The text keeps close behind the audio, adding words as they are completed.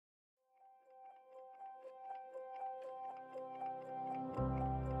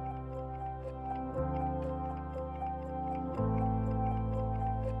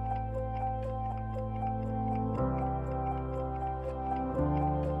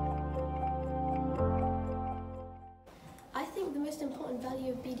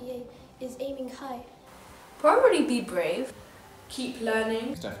is aiming high? Probably be brave. Keep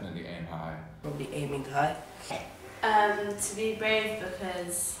learning. Definitely aim high. Probably aiming high. To be brave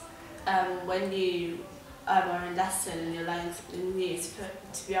because when you are in lesson and you're learning something new,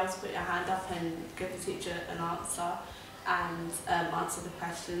 to be able to put your hand up and give the teacher an answer and answer the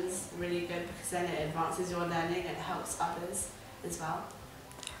questions really good, because then it advances your learning and it helps others as well.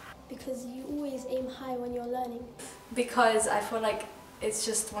 Because you always aim high when you're learning. Because I feel like it's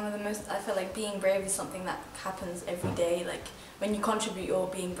just one of the most, I feel like being brave is something that happens every day. Like when you contribute, you're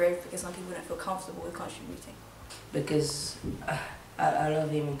being brave because some people don't feel comfortable with contributing. Because I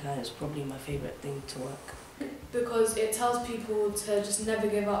love aiming high. It's probably my favourite thing to work. Because it tells people to just never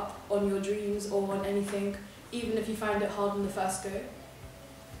give up on your dreams or on anything, even if you find it hard on the first go.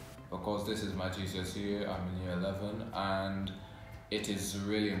 Because this is my GCSE year, I'm in year 11, and it is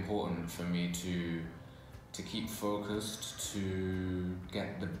really important for me to keep focused, to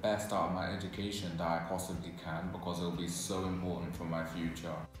get the best out of my education that I possibly can, because it will be so important for my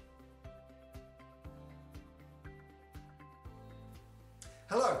future.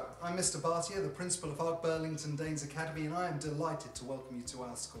 Hello, I'm Mr. Bartier, the principal of Ark Burlington Danes Academy, and I am delighted to welcome you to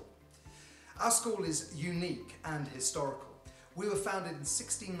our school. Our school is unique and historical. We were founded in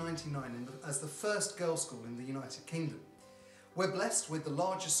 1699 as the first girls' school in the United Kingdom. We're blessed with the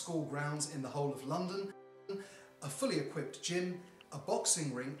largest school grounds in the whole of London, a fully equipped gym, a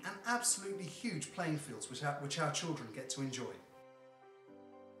boxing ring, and absolutely huge playing fields which our children get to enjoy.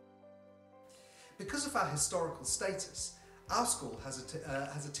 Because of our historical status, our school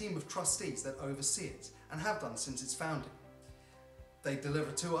has a team of trustees that oversee it and have done since its founding. They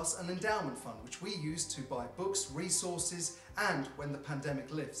deliver to us an endowment fund which we use to buy books, resources, and, when the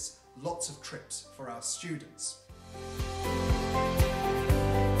pandemic lifts, lots of trips for our students.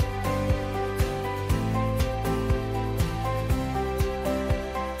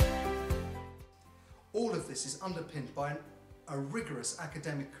 All of this is underpinned by a rigorous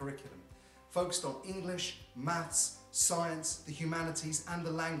academic curriculum focused on English, maths, science, the humanities and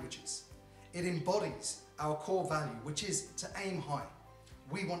the languages. It embodies our core value, which is to aim high.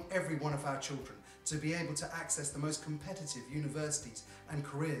 We want every one of our children to be able to access the most competitive universities and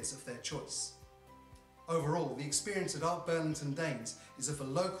careers of their choice. Overall, the experience at Ark Burlington Danes is of a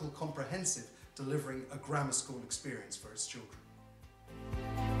local comprehensive, delivering a grammar school experience for its children.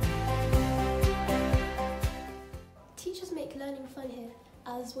 Teachers make learning fun here,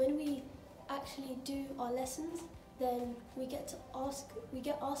 as when we actually do our lessons, then we get asked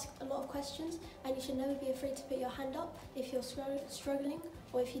a lot of questions, and you should never be afraid to put your hand up if you're struggling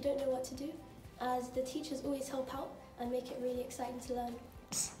or if you don't know what to do, as the teachers always help out and make it really exciting to learn.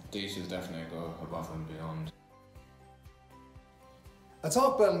 Teachers definitely go above and beyond. At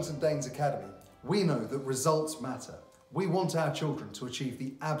Ark Burlington Danes Academy, we know that results matter. We want our children to achieve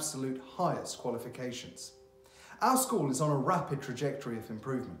the absolute highest qualifications. Our school is on a rapid trajectory of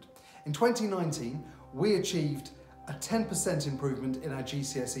improvement. In 2019, we achieved a 10% improvement in our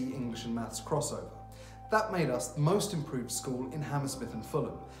GCSE English and Maths crossover. That made us the most improved school in Hammersmith and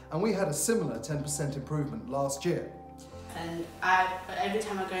Fulham, and we had a similar 10% improvement last year. And every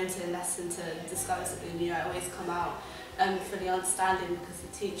time I go into a lesson to discover something new, I always come out fully understanding, because the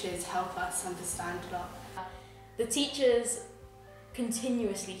teachers help us understand a lot. The teachers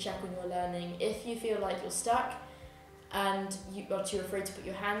continuously check on your learning. If you feel like you're stuck and you're afraid to put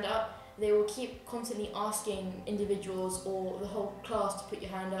your hand up, they will keep constantly asking individuals or the whole class to put your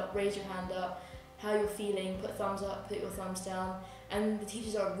hand up, raise your hand up, how you're feeling, put thumbs up, put your thumbs down, and the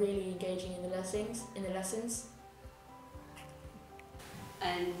teachers are really engaging in the lessons.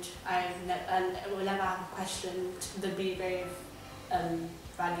 And whenever I have a question, the be brave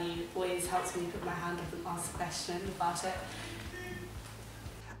value always helps me put my hand up and ask a question about it.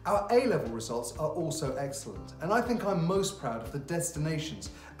 Our A-level results are also excellent, and I think I'm most proud of the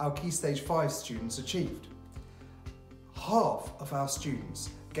destinations our Key Stage 5 students achieved. Half of our students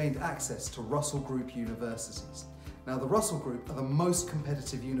gained access to Russell Group universities. Now, the Russell Group are the most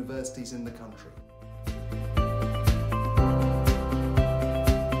competitive universities in the country.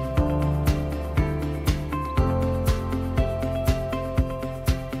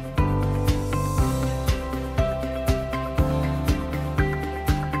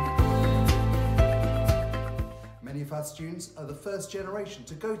 Our students are the first generation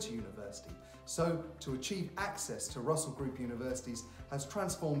to go to university, so to achieve access to Russell Group universities has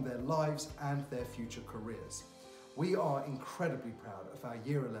transformed their lives and their future careers. We are incredibly proud of our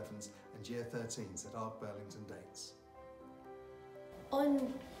Year 11s and Year 13s at Ark Burlington Danes.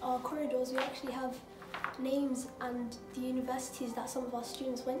 On our corridors we actually have names and the universities that some of our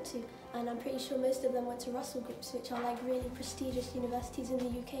students went to, and I'm pretty sure most of them went to Russell Groups, which are like really prestigious universities in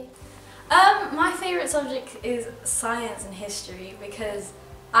the UK. My favourite subject is science and history because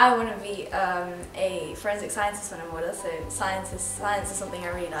I want to be a forensic scientist when I'm older, so science is something I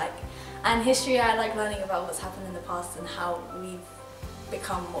really like. And history, I like learning about what's happened in the past and how we've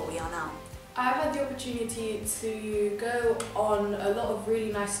become what we are now. I've had the opportunity to go on a lot of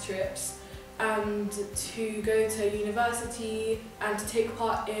really nice trips and to go to university and to take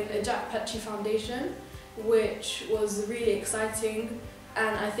part in a Jack Petrie Foundation, which was really exciting,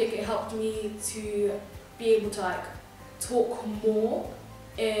 and I think it helped me to be able to like talk more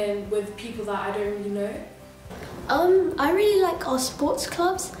with people that I don't really know. I really like our sports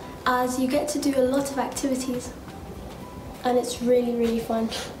clubs as you get to do a lot of activities and it's really, really fun.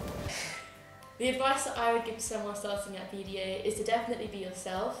 The advice that I would give to someone starting at BDA is to definitely be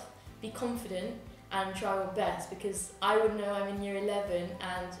yourself, be confident and try your best, because I would know I'm in year 11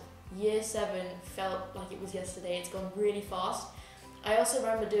 and year 7 felt like it was yesterday. It's gone really fast. I also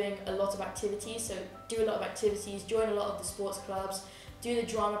remember doing a lot of activities, so do a lot of activities, join a lot of the sports clubs, do the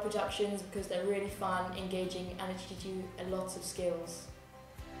drama productions because they're really fun, engaging and it teaches you a lot of skills.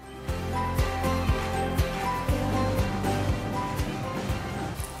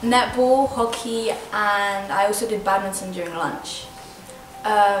 Netball, hockey, and I also did badminton during lunch.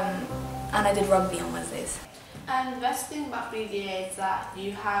 And I did rugby on Wednesdays. And the best thing about BDA is that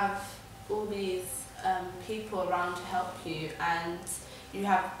you have all these people around to help you, and you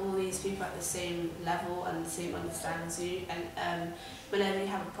have all these people at the same level and the same understanding as you, and whenever you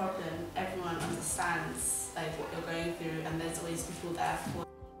have a problem, everyone understands like what you're going through, and there's always people there for.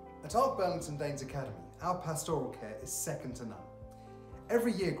 At Ark Burlington Danes Academy, our pastoral care is second to none.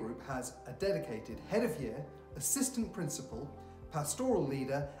 Every year group has a dedicated head of year, assistant principal, pastoral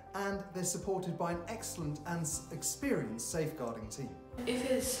leader, and they're supported by an excellent and experienced safeguarding team. If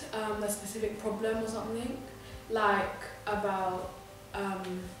it's a specific problem or something, like about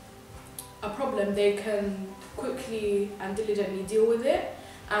a problem, they can quickly and diligently deal with it,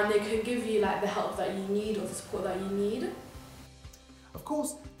 and they can give you like the help that you need or the support that you need. Of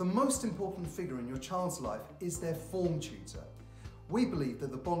course, the most important figure in your child's life is their form tutor. We believe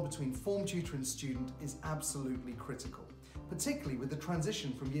that the bond between form tutor and student is absolutely critical, particularly with the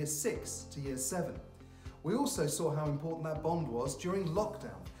transition from year 6 to year 7. We also saw how important that bond was during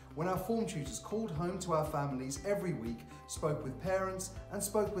lockdown, when our form tutors called home to our families every week, spoke with parents and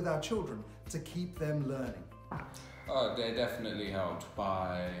spoke with our children to keep them learning. They definitely helped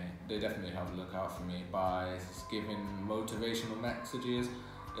to look out for me by giving motivational messages.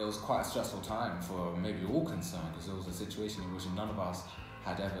 It was quite a stressful time for maybe all concerned, because it was a situation in which none of us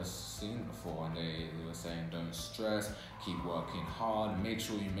had ever seen before, and they were saying don't stress, keep working hard, make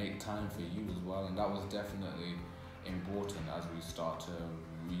sure you make time for you as well, and that was definitely important as we start to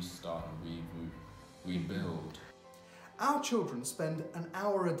restart and rebuild. Our children spend an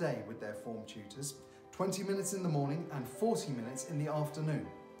hour a day with their form tutors, 20 minutes in the morning and 40 minutes in the afternoon.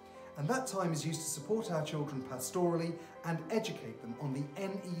 And that time is used to support our children pastorally and educate them on the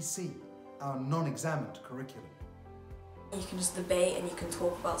NEC, our non-examined curriculum. You can just debate and you can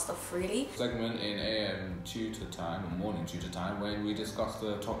talk about stuff freely. Segment in AM tutor time, or morning tutor time, when we discuss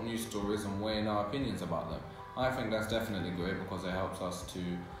the top news stories and weigh in our opinions about them. I think that's definitely great because it helps us to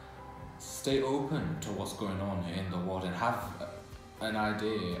stay open to what's going on in the world and have an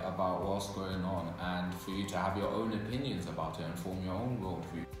idea about what's going on, and for you to have your own opinions about it and form your own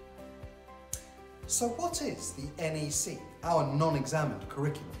worldview. So what is the NEC, our non-examined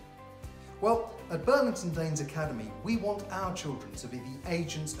curriculum? Well, at Burlington Danes Academy, we want our children to be the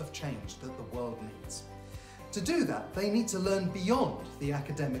agents of change that the world needs. To do that, they need to learn beyond the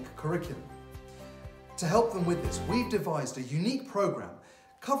academic curriculum. To help them with this, we've devised a unique programme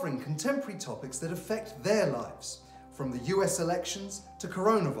covering contemporary topics that affect their lives, from the US elections to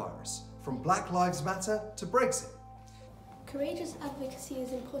coronavirus, from Black Lives Matter to Brexit. Courageous advocacy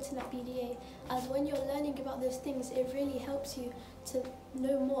is important at BDA, as when you're learning about those things, it really helps you to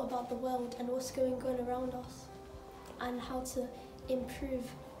know more about the world and what's going on around us, and how to improve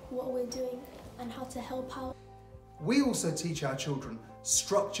what we're doing and how to help out. We also teach our children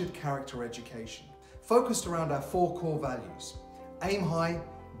structured character education, focused around our 4 core values: aim high,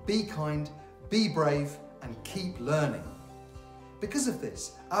 be kind, be brave, and keep learning. Because of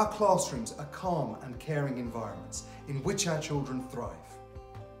this, our classrooms are calm and caring environments in which our children thrive.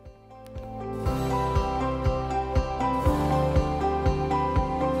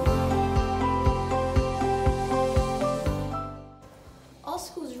 Our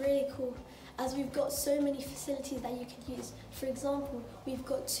school's really cool, as we've got so many facilities that you could use. For example, we've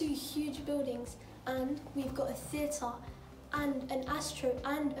got 2 huge buildings, and we've got a theatre and an astro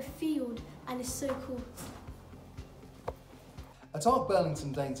and a field, and it's so cool. A At Ark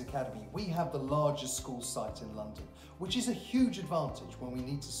Burlington Danes Academy, we have the largest school site in London, which is a huge advantage when we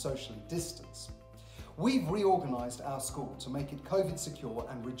need to socially distance. We've reorganised our school to make it COVID secure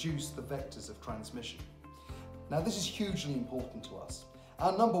and reduce the vectors of transmission. Now, this is hugely important to us.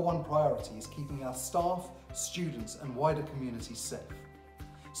 Our number one priority is keeping our staff, students and wider communities safe.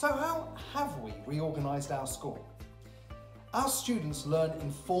 So how have we reorganised our school? Our students learn in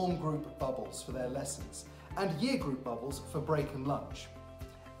form group bubbles for their lessons and year group bubbles for break and lunch.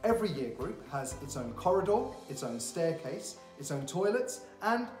 Every year group has its own corridor, its own staircase, its own toilets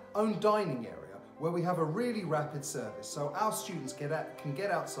and own dining area where we have a really rapid service so our students can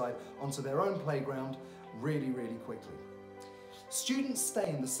get outside onto their own playground really quickly. Students stay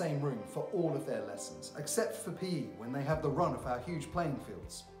in the same room for all of their lessons, except for PE when they have the run of our huge playing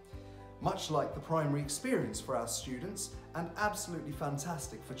fields. Much like the primary experience for our students, and absolutely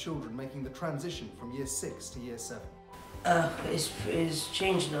fantastic for children making the transition from year 6 to year 7. It's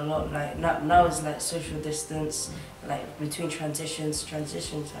changed a lot. Like now it's like social distance, like between transitions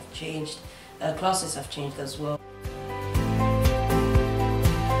have changed, classes have changed as well.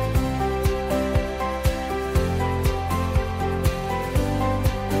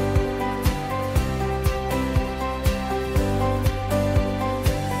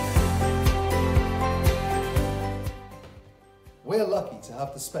 We're lucky to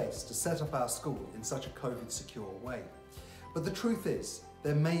have the space to set up our school in such a COVID secure way. But the truth is,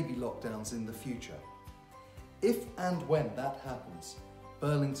 there may be lockdowns in the future. If and when that happens,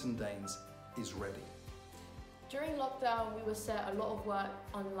 Burlington Danes is ready. During lockdown, we were set a lot of work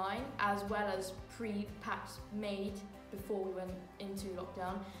online as well as pre-packs made before we went into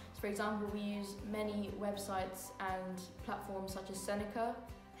lockdown. So for example, we used many websites and platforms such as Seneca,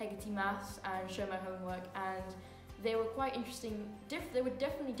 Hegarty Maths and Show My Homework, and they were quite interesting. They were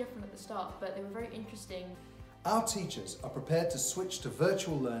definitely different at the start, but they were very interesting. Our teachers are prepared to switch to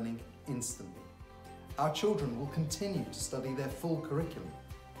virtual learning instantly. Our children will continue to study their full curriculum,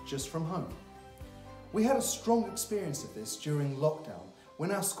 just from home. We had a strong experience of this during lockdown, when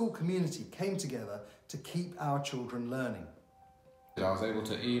our school community came together to keep our children learning. I was able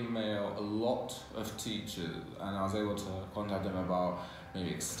to email a lot of teachers and I was able to contact them about maybe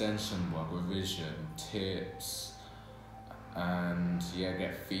extension work, revision, tips, and yeah,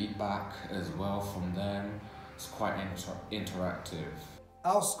 get feedback as well from them. It's quite interactive.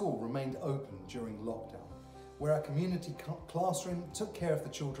 Our school remained open during lockdown, where our community classroom took care of the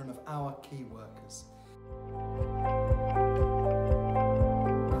children of our key workers.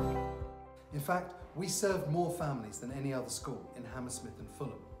 In fact, we served more families than any other school in Hammersmith and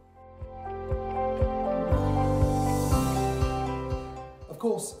Fulham. Of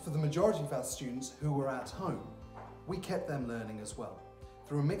course, for the majority of our students who were at home, we kept them learning as well,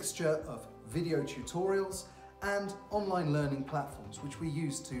 through a mixture of video tutorials and online learning platforms which we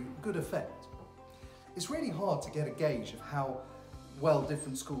used to good effect. It's really hard to get a gauge of how well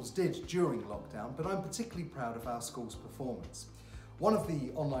different schools did during lockdown, but I'm particularly proud of our school's performance. One of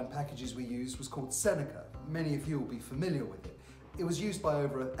the online packages we used was called Seneca. Many of you will be familiar with it. It was used by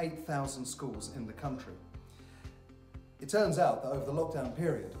over 8,000 schools in the country. It turns out that over the lockdown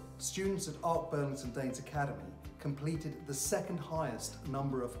period, students at Ark Burlington Danes Academy completed the second highest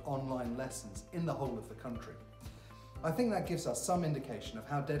number of online lessons in the whole of the country. I think that gives us some indication of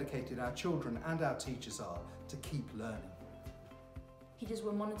how dedicated our children and our teachers are to keep learning. Teachers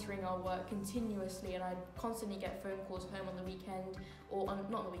were monitoring our work continuously, and I'd constantly get phone calls home on the weekend, not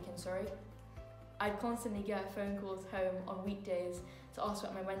on the weekend, sorry. I'd constantly get phone calls home on weekdays to ask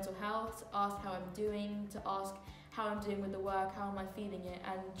about my mental health, to ask how I'm doing, to ask how I'm doing with the work, how am I feeling it,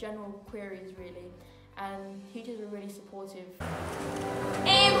 and general queries really. And teachers were really supportive.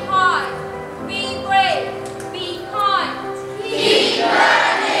 Aim high, be brave, be kind, keep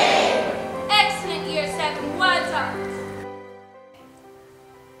learning. Excellent year 7, well done.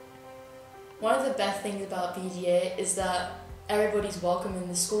 One of the best things about VDA is that everybody's welcome in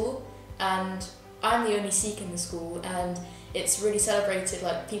the school, and I'm the only Sikh in the school, and it's really celebrated.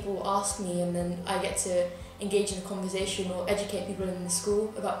 Like, people ask me and then I get to engage in a conversation or educate people in the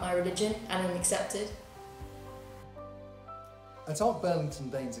school about my religion, and I'm accepted. At Ark Burlington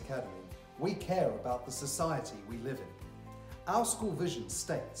Danes Academy, we care about the society we live in. Our school vision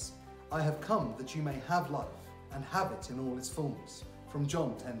states, "I have come that you may have life and have it in all its fullness," from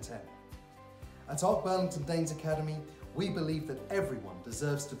John 10:10. At Ark Burlington Danes Academy, we believe that everyone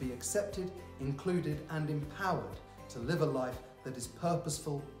deserves to be accepted, included and empowered to live a life that is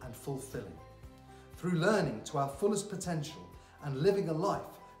purposeful and fulfilling. Through learning to our fullest potential and living a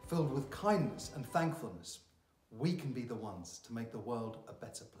life filled with kindness and thankfulness, we can be the ones to make the world a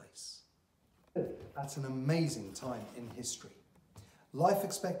better place. That's an amazing time in history. Life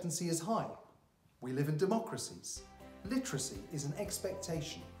expectancy is high. We live in democracies. Literacy is an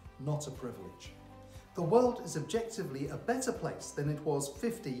expectation, not a privilege. The world is objectively a better place than it was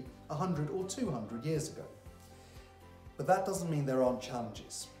 50, 100 or 200 years ago. But that doesn't mean there aren't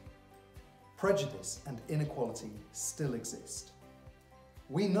challenges. Prejudice and inequality still exist.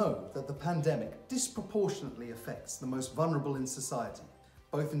 We know that the pandemic disproportionately affects the most vulnerable in society,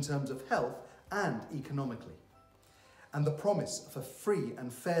 both in terms of health and economically. And the promise of a free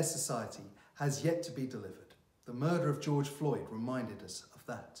and fair society has yet to be delivered. The murder of George Floyd reminded us of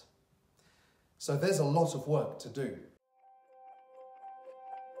that. So there's a lot of work to do.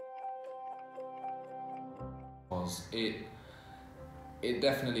 It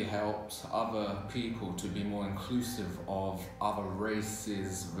definitely helps other people to be more inclusive of other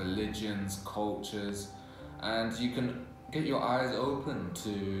races, religions, cultures, and you can get your eyes open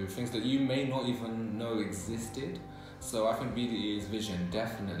to things that you may not even know existed. So I think BDE's vision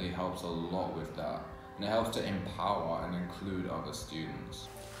definitely helps a lot with that, and it helps to empower and include other students.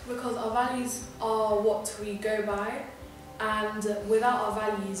 Because our values are what we go by, and without our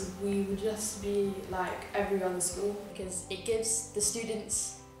values we would just be like every other school. Because it gives the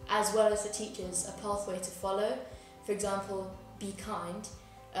students as well as the teachers a pathway to follow. For example, be kind.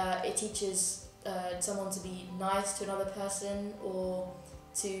 It teaches someone to be nice to another person or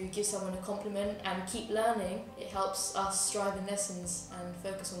to give someone a compliment, and keep learning. It helps us strive in lessons and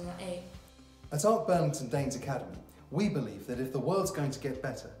focus on that aim. At Ark Burlington Danes Academy, we believe that if the world's going to get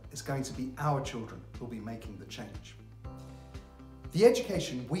better, it's going to be our children who'll be making the change. The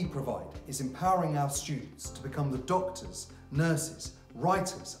education we provide is empowering our students to become the doctors, nurses,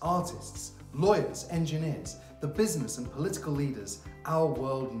 writers, artists, lawyers, engineers, the business and political leaders our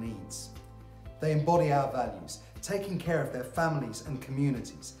world needs. They embody our values, taking care of their families and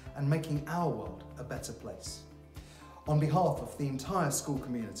communities and making our world a better place. On behalf of the entire school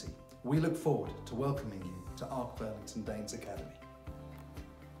community, we look forward to welcoming you to Ark Burlington Danes Academy.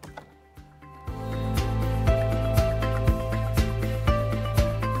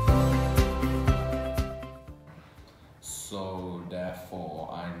 So therefore,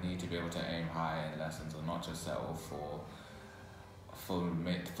 I need to be able to aim high in lessons and not just settle for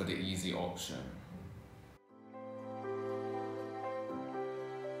the easy option.